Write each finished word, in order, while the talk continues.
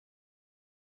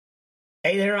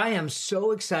Hey there, I am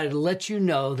so excited to let you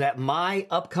know that my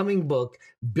upcoming book,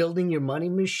 Building Your Money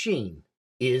Machine,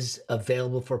 is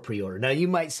available for pre-order. Now, you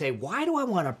might say, why do I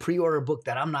want to pre-order a book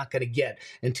that I'm not going to get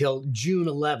until June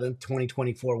 11th,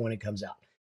 2024 when it comes out?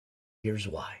 Here's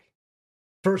why.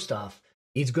 First off,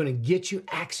 it's going to get you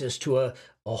access to a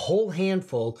whole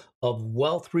handful of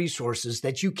wealth resources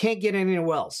that you can't get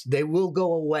anywhere else. They will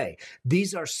go away.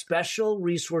 These are special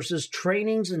resources,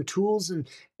 trainings, and tools and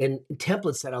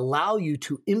templates that allow you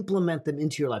to implement them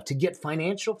into your life, to get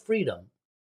financial freedom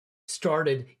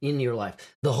started in your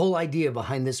life. The whole idea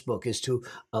behind this book is to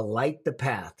light the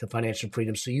path to financial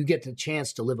freedom so you get the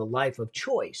chance to live a life of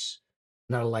choice,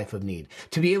 not a life of need.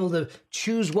 To be able to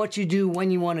choose what you do,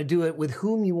 when you want to do it, with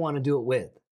whom you want to do it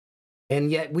with.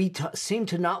 And yet we seem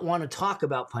to not want to talk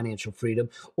about financial freedom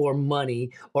or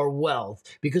money or wealth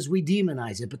because we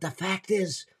demonize it. But the fact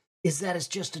is that it's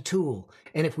just a tool.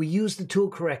 And if we use the tool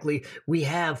correctly, we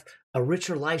have a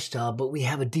richer lifestyle, but we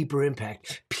have a deeper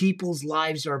impact. People's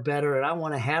lives are better. And I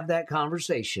want to have that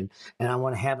conversation. And I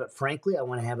want to have it frankly. I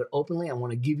want to have it openly. I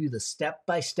want to give you the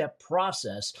step-by-step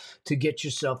process to get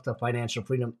yourself to financial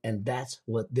freedom. And that's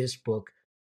what this book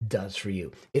does for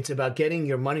you. It's about getting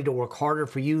your money to work harder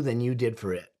for you than you did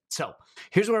for it. So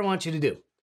here's what I want you to do.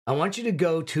 I want you to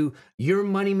go to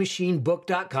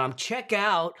yourmoneymachinebook.com. Check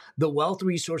out the wealth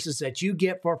resources that you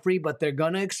get for free, but they're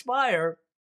going to expire.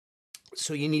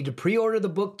 So you need to pre-order the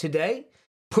book today,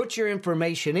 put your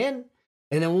information in,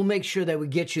 and then we'll make sure that we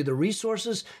get you the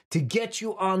resources to get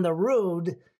you on the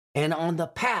road and on the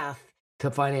path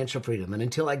to financial freedom. And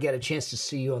until I get a chance to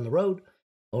see you on the road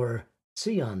or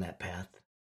see you on that path,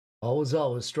 always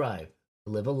strive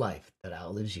to live a life that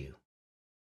outlives you.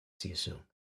 See you soon.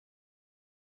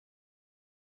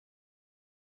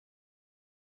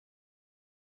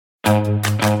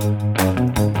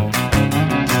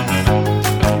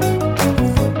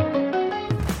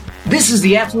 This is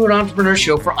the Affluent Entrepreneur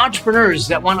Show for entrepreneurs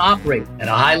that want to operate at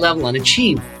a high level and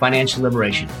achieve financial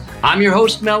liberation. I'm your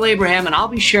host, Mel Abraham, and I'll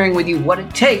be sharing with you what it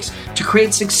takes to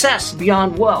create success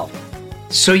beyond wealth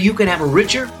so you can have a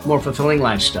richer, more fulfilling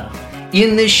lifestyle.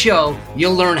 In this show,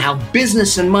 you'll learn how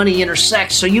business and money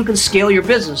intersect so you can scale your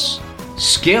business,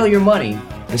 scale your money,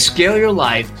 and scale your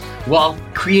life while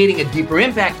creating a deeper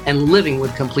impact and living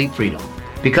with complete freedom.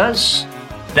 Because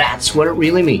that's what it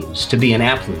really means to be an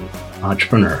affluent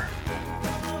entrepreneur.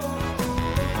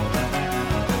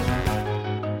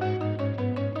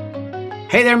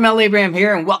 Hey there, Mel Abraham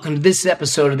here, and welcome to this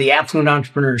episode of the Affluent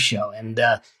Entrepreneur Show. And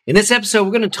in this episode,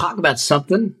 we're going to talk about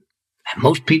something that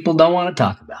most people don't want to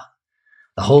talk about,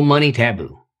 the whole money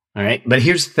taboo. All right, but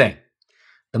here's the thing.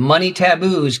 The money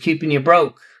taboo is keeping you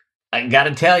broke. I got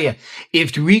to tell you,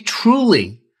 if we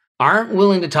truly aren't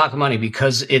willing to talk money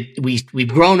because we've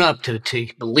grown up to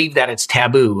believe that it's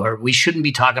taboo or we shouldn't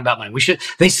be talking about money.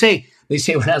 They say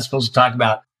we're not supposed to talk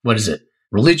about, what is it?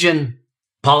 Religion,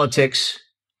 politics,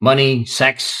 money,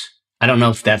 sex. I don't know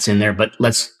if that's in there, but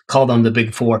let's call them the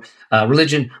big four.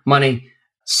 Religion, money,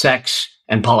 sex,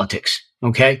 and politics.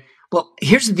 Okay? Well,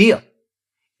 here's the deal.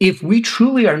 If we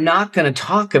truly are not going to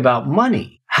talk about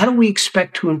money, how do we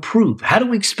expect to improve? How do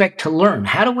we expect to learn?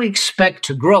 How do we expect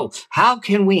to grow? How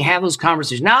can we have those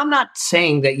conversations? Now, I'm not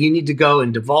saying that you need to go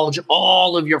and divulge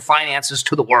all of your finances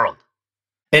to the world.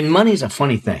 And money's a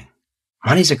funny thing.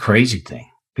 Money's a crazy thing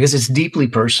because it's deeply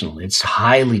personal. It's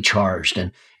highly charged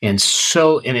and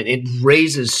it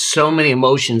raises so many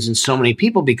emotions in so many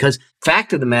people because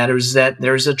fact of the matter is that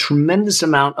there's a tremendous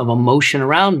amount of emotion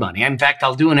around money. In fact,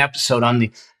 I'll do an episode on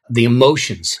the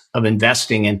emotions of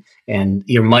investing and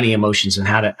your money emotions and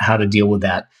how to deal with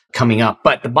that coming up.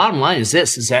 But the bottom line is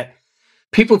this, is that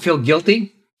people feel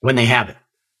guilty when they have it.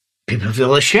 People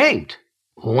feel ashamed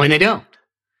when they don't.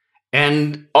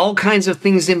 And all kinds of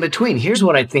things in between. Here's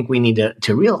what I think we need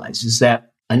to realize is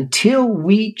that until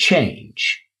we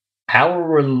change our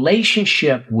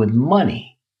relationship with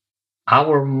money,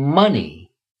 our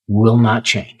money will not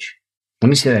change. Let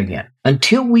me say that again.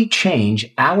 Until we change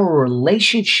our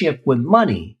relationship with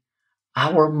money,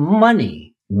 our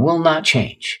money will not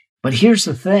change. But here's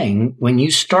the thing. When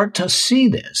you start to see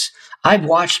this, I've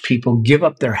watched people give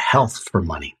up their health for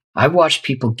money. I've watched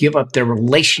people give up their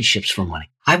relationships for money.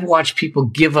 I've watched people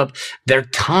give up their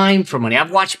time for money.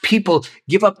 I've watched people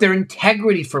give up their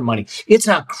integrity for money. It's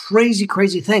a crazy,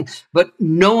 crazy thing, but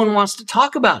no one wants to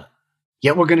talk about it.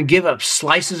 Yet we're going to give up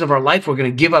slices of our life. We're going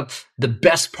to give up the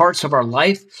best parts of our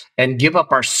life and give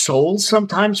up our souls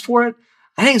sometimes for it.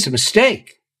 I think it's a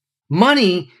mistake.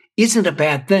 Money isn't a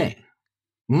bad thing.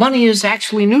 Money is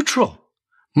actually neutral.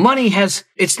 Money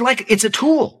it's a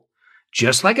tool,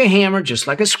 just like a hammer, just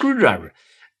like a screwdriver.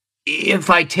 If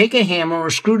I take a hammer or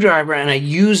a screwdriver and I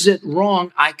use it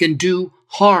wrong, I can do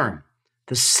harm.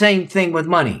 The same thing with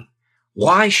money.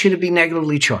 Why should it be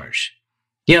negatively charged?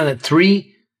 You know that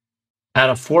 3 out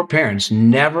of 4 parents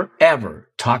never, ever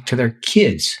talk to their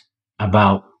kids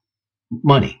about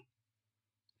money,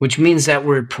 which means that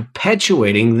we're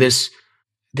perpetuating this.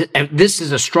 This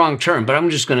is a strong term, but I'm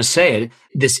just going to say it,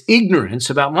 this ignorance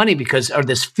about money or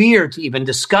this fear to even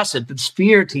discuss it, this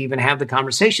fear to even have the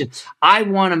conversation. I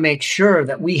want to make sure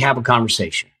that we have a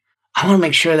conversation. I want to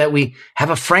make sure that we have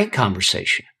a frank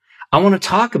conversation. I want to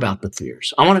talk about the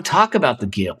fears. I want to talk about the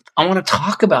guilt. I want to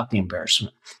talk about the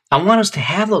embarrassment. I want us to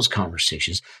have those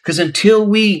conversations because until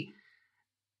we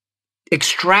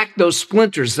extract those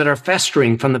splinters that are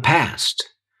festering from the past,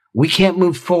 we can't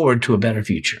move forward to a better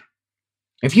future.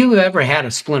 If you've ever had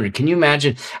a splinter, can you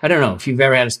imagine? I don't know if you've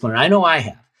ever had a splinter. I know I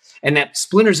have. And that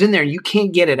splinter's in there and you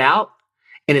can't get it out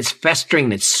and it's festering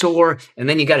and it's sore. And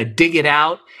then you got to dig it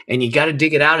out and you got to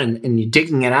dig it out and you're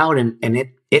digging it out and it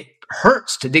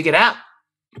hurts to dig it out.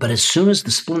 But as soon as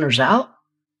the splinter's out,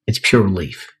 it's pure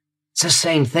relief. It's the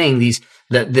same thing.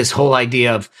 This whole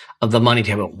idea of the money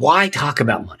table. Why talk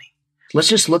about money? Let's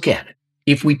just look at it.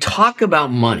 If we talk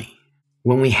about money,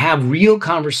 when we have real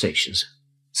conversations,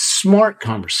 smart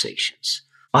conversations,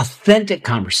 authentic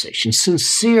conversations,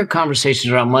 sincere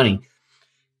conversations around money,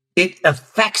 it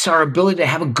affects our ability to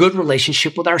have a good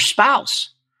relationship with our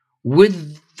spouse,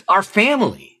 with our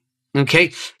family.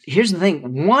 Okay. Here's the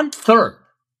thing. One third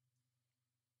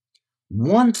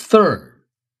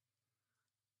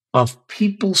of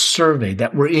people surveyed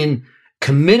that were in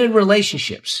committed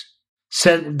relationships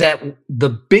said that the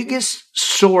biggest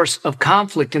source of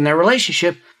conflict in their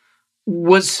relationship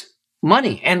was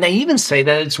money. And they even say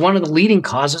that it's one of the leading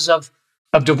causes of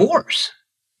divorce.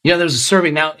 You know, there's a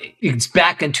survey now, it's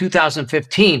back in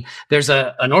 2015. There's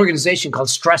an organization called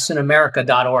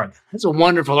stressinamerica.org. It's a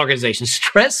wonderful organization,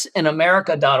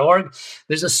 stressinamerica.org.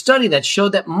 There's a study that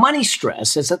showed that money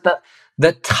stress is at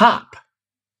the top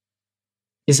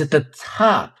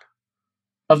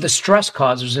of the stress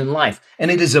causers in life.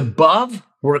 And it is above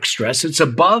work stress. It's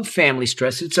above family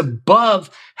stress. It's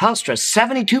above health stress.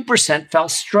 72%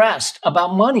 felt stressed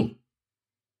about money.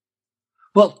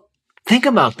 Well, think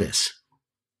about this.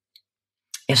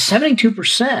 If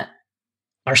 72%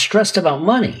 are stressed about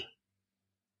money,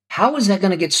 how is that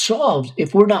going to get solved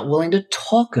if we're not willing to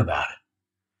talk about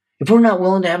it? If we're not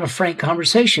willing to have a frank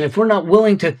conversation, if we're not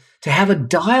willing to have a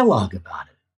dialogue about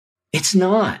it? It's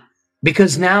not.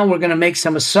 Because now we're going to make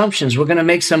some assumptions. We're going to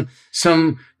make some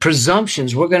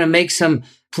presumptions. We're going to make some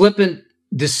flippant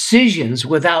decisions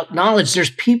without knowledge.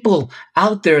 There's people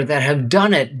out there that have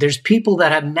done it. There's people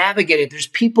that have navigated. There's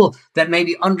people that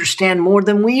maybe understand more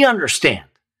than we understand.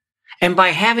 And by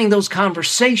having those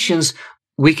conversations,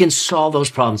 we can solve those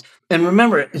problems. And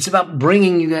remember, it's about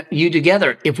bringing you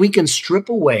together. If we can strip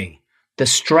away the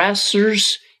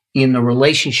stressors in the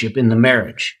relationship, in the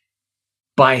marriage,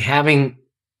 by having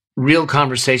real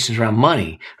conversations around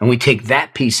money, and we take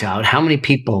that piece out, how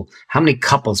many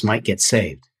couples might get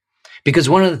saved? Because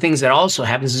one of the things that also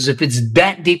happens is if it's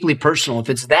that deeply personal, if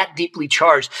it's that deeply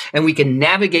charged, and we can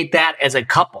navigate that as a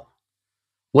couple,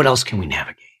 what else can we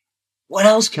navigate? What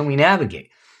else can we navigate?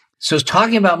 So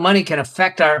talking about money can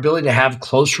affect our ability to have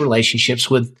close relationships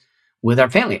with our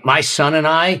family. My son and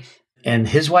I and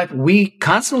his wife, we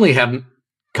constantly have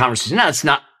conversations. Now, it's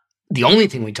not the only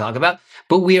thing we talk about,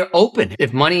 but we are open.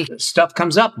 If money stuff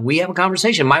comes up, we have a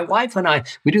conversation. My wife and I,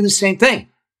 we do the same thing.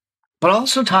 But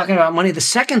also talking about money, the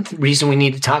second reason we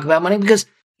need to talk about money, because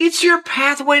it's your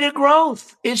pathway to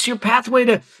growth. It's your pathway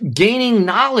to gaining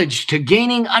knowledge, to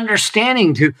gaining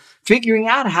understanding, to figuring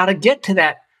out how to get to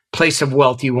that place of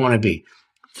wealth you want to be.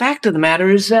 Fact of the matter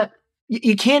is that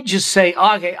you can't just say,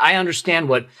 oh, okay, I understand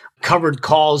what covered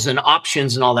calls and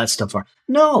options and all that stuff are.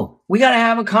 No, we got to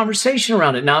have a conversation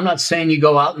around it. Now, I'm not saying you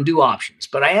go out and do options,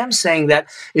 but I am saying that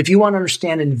if you want to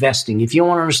understand investing, if you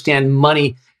want to understand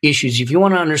money issues, if you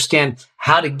want to understand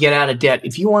how to get out of debt,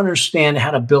 if you want to understand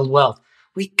how to build wealth,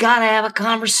 we got to have a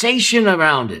conversation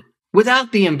around it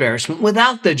without the embarrassment,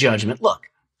 without the judgment. Look,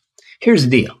 here's the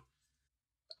deal.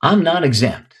 I'm not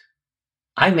exempt.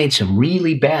 I've made some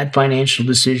really bad financial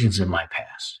decisions in my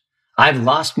past. I've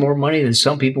lost more money than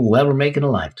some people will ever make in a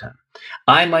lifetime.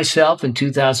 I myself in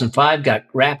 2005 got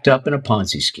wrapped up in a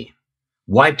Ponzi scheme,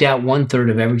 wiped out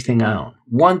 1/3 of everything I own,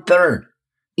 1/3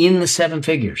 in the 7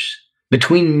 figures.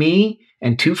 Between me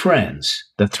and 2 friends,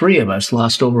 the 3 of us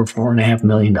lost over $4.5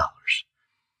 million.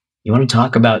 You want to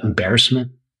talk about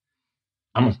embarrassment?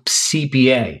 I'm a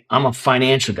CPA. I'm a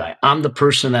financial guy. I'm the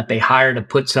person that they hire to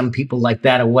put some people like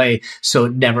that away so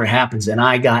it never happens. And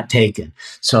I got taken.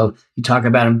 So you talk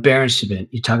about embarrassment.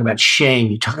 You talk about shame.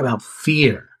 You talk about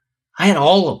fear. I had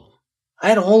all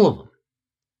of them.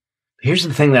 Here's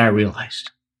the thing that I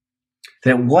realized.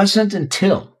 That it wasn't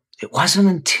until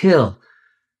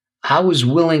I was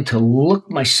willing to look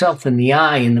myself in the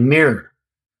eye in the mirror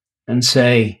and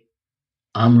say,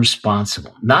 I'm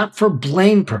responsible, not for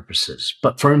blame purposes,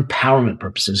 but for empowerment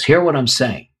purposes. Hear what I'm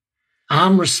saying.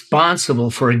 I'm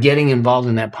responsible for getting involved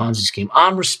in that Ponzi scheme.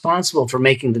 I'm responsible for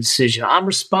making the decision. I'm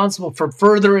responsible for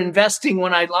further investing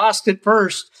when I lost it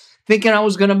first, thinking I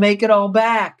was going to make it all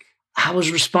back. I was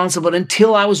responsible. But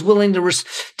until I was willing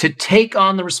to take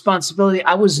on the responsibility,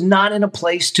 I was not in a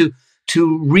place to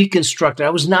reconstruct it. I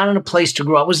was not in a place to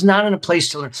grow. I was not in a place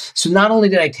to learn. So not only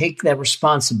did I take that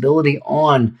responsibility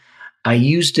on, I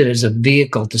used it as a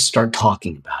vehicle to start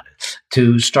talking about it,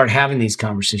 to start having these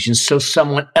conversations so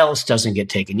someone else doesn't get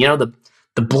taken. You know,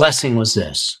 the blessing was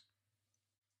this.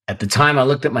 At the time, I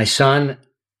looked at my son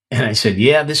and I said,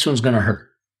 yeah, this one's going to hurt,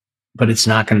 but it's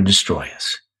not going to destroy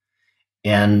us.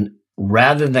 And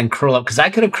rather than curl up, because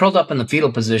I could have curled up in the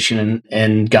fetal position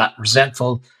and got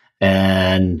resentful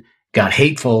and got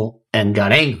hateful and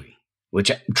got angry,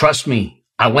 which, trust me,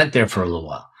 I went there for a little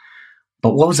while.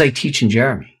 But what was I teaching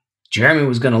Jeremy? Jeremy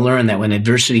was going to learn that when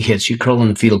adversity hits, you curl in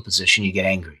the fetal position, you get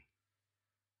angry.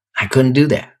 I couldn't do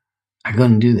that.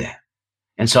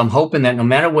 And so I'm hoping that no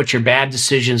matter what your bad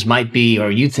decisions might be,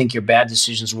 or you think your bad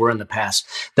decisions were in the past,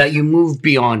 that you move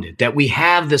beyond it, that we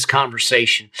have this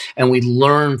conversation and we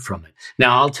learn from it.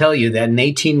 Now, I'll tell you that in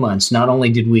 18 months, not only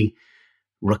did we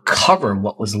recover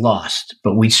what was lost,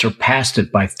 but we surpassed it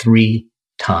by 3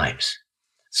 times.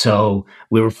 So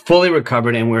we were fully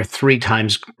recovered and we're 3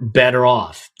 times better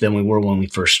off than we were when we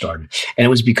first started. And it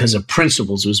was because of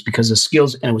principles. It was because of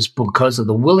skills. And it was because of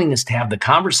the willingness to have the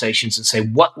conversations and say,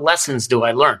 what lessons do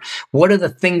I learn? What are the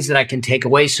things that I can take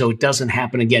away so it doesn't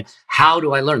happen again? How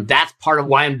do I learn? That's part of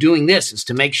why I'm doing this, is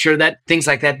to make sure that things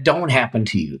like that don't happen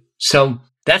to you. So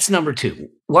that's number 2.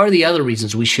 What are the other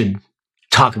reasons we should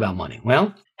talk about money?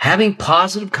 Well, having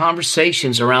positive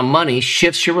conversations around money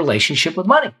shifts your relationship with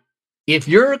money. If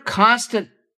your constant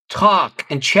talk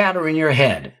and chatter in your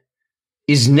head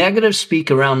is negative speak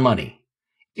around money,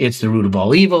 it's the root of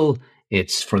all evil,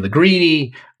 it's for the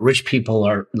greedy, rich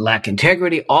people lack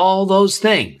integrity, all those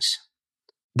things,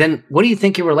 then what do you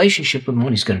think your relationship with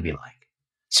money is going to be like?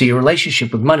 See, your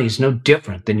relationship with money is no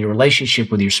different than your relationship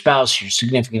with your spouse, your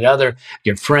significant other,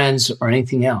 your friends, or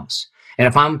anything else. And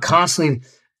if I'm constantly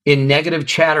in negative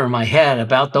chatter in my head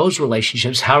about those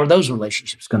relationships, how are those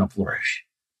relationships going to flourish?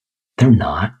 They're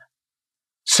not.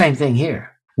 Same thing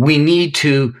here. We need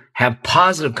to have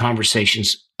positive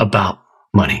conversations about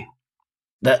money.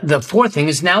 The fourth thing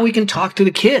is now we can talk to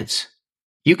the kids.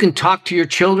 You can talk to your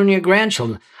children, your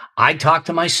grandchildren. I talked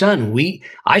to my son.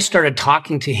 I started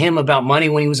talking to him about money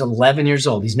when he was 11 years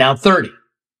old. He's now 30.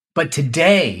 But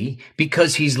today,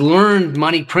 because he's learned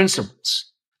money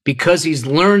principles, because he's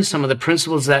learned some of the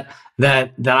principles that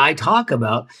I talk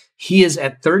about, he is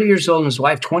at 30 years old and his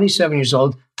wife, 27 years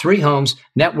old, 3 homes,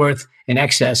 net worth in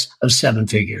excess of 7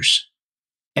 figures.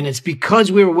 And it's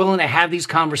because we were willing to have these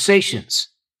conversations.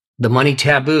 The money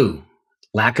taboo,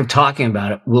 lack of talking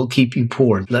about it, will keep you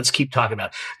poor. Let's keep talking about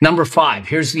it. Number 5,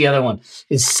 here's the other one,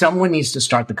 is someone needs to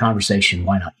start the conversation.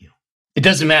 Why not you? It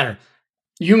doesn't matter.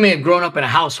 You may have grown up in a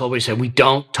household where you said, we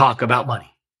don't talk about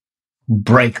money.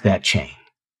 Break that chain.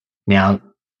 Now,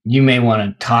 you may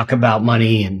want to talk about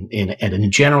money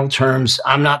in general terms.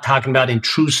 I'm not talking about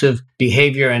intrusive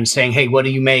behavior and saying, hey, what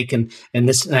do you make? And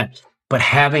this and that. But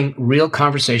having real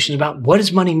conversations about what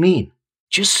does money mean?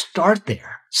 Just start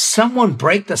there. Someone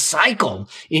break the cycle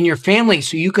in your family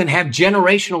so you can have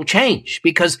generational change.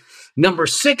 Because number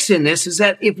 6 in this is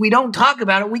that if we don't talk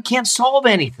about it, we can't solve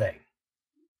anything.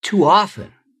 Too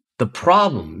often, the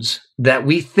problems that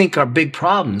we think are big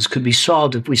problems could be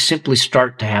solved if we simply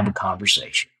start to have a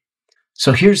conversation.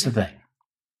 So here's the thing.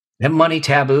 That money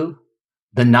taboo,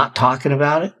 the not talking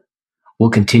about it,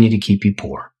 will continue to keep you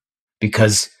poor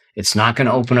because it's not going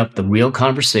to open up the real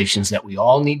conversations that we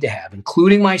all need to have,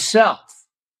 including myself,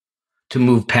 to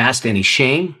move past any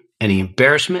shame, any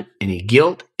embarrassment, any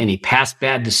guilt, any past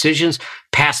bad decisions,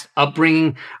 past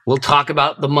upbringing. We'll talk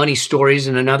about the money stories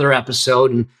in another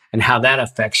episode and how that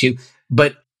affects you.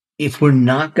 But if we're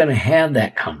not going to have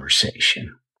that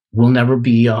conversation, we'll never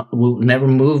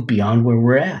move beyond where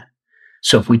we're at.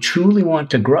 So if we truly want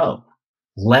to grow,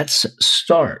 let's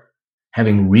start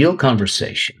having real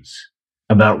conversations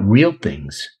about real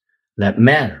things that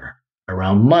matter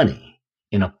around money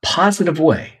in a positive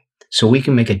way so we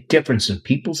can make a difference in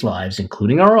people's lives,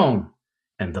 including our own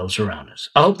and those around us.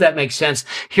 I hope that makes sense.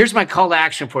 Here's my call to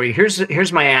action for you.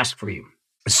 Here's my ask for you,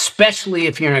 especially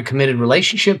if you're in a committed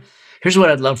relationship. Here's what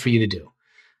I'd love for you to do.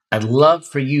 I'd love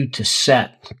for you to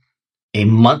set a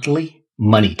monthly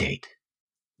money date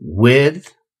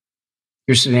with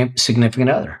your significant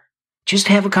other. Just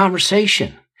have a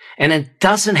conversation. And it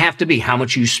doesn't have to be how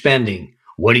much you're spending,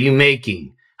 what are you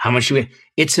making, how much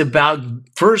it's about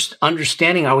first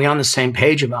understanding, are we on the same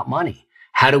page about money?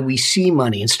 How do we see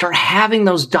money? And start having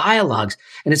those dialogues.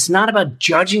 And it's not about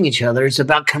judging each other. It's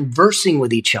about conversing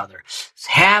with each other.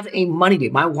 Have a money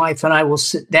date. My wife and I will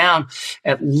sit down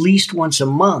at least once a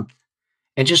month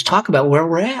and just talk about where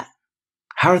we're at.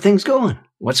 How are things going?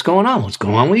 What's going on? What's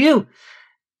going on with you?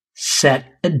 Set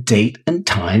a date and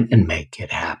time and make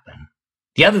it happen.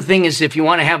 The other thing is, if you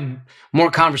want to have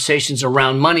more conversations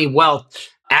around money, wealth,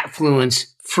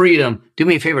 affluence, freedom, do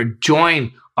me a favor,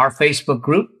 join our Facebook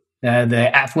group. The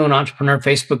Affluent Entrepreneur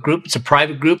Facebook group. It's a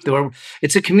private group.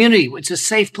 It's a community. It's a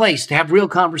safe place to have real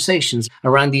conversations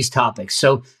around these topics.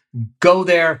 So go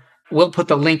there. We'll put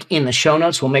the link in the show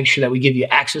notes. We'll make sure that we give you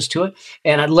access to it.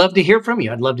 And I'd love to hear from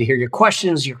you. I'd love to hear your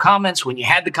questions, your comments, when you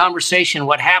had the conversation,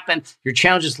 what happened, your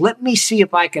challenges. Let me see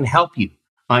if I can help you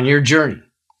on your journey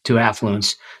to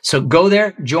affluence. So go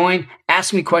there, join,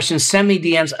 ask me questions, send me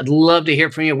DMs. I'd love to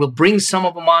hear from you. We'll bring some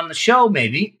of them on the show,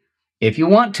 maybe, if you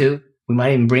want to. We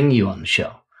might even bring you on the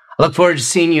show. I look forward to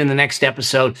seeing you in the next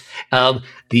episode of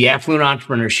the Affluent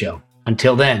Entrepreneur Show.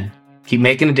 Until then, keep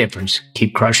making a difference,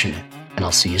 keep crushing it, and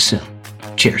I'll see you soon.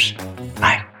 Cheers.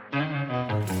 Bye.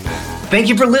 Thank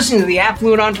you for listening to the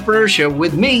Affluent Entrepreneur Show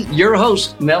with me, your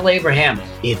host, Mel Abraham.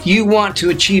 If you want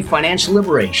to achieve financial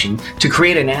liberation to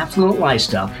create an affluent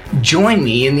lifestyle, join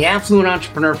me in the Affluent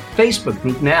Entrepreneur Facebook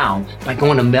group now by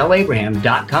going to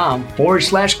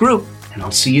melabraham.com/group, and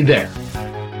I'll see you there.